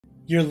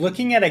You're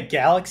looking at a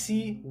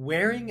galaxy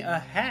wearing a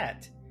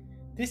hat.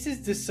 This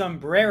is the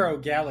Sombrero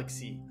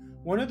Galaxy,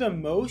 one of the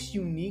most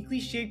uniquely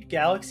shaped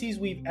galaxies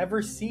we've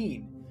ever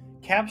seen,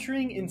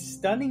 capturing in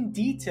stunning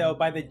detail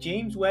by the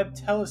James Webb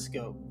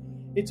Telescope.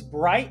 Its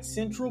bright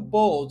central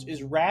bulge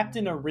is wrapped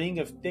in a ring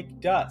of thick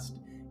dust,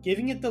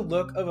 giving it the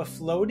look of a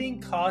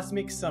floating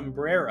cosmic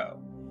sombrero.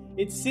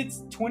 It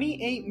sits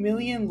 28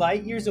 million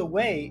light years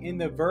away in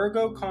the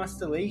Virgo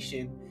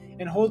constellation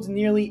and holds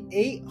nearly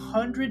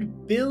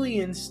 800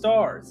 billion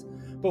stars.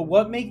 But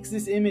what makes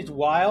this image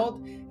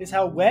wild is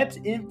how Webb's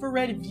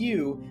infrared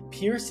view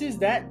pierces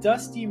that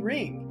dusty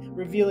ring,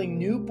 revealing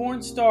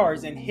newborn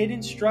stars and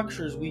hidden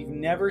structures we've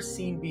never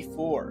seen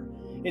before.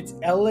 It's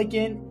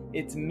elegant,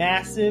 it's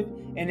massive,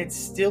 and it's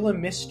still a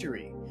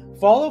mystery.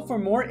 Follow for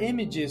more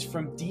images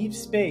from deep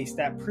space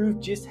that prove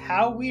just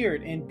how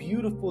weird and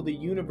beautiful the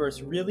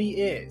universe really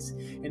is.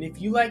 And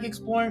if you like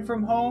exploring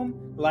from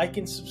home, like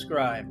and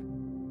subscribe.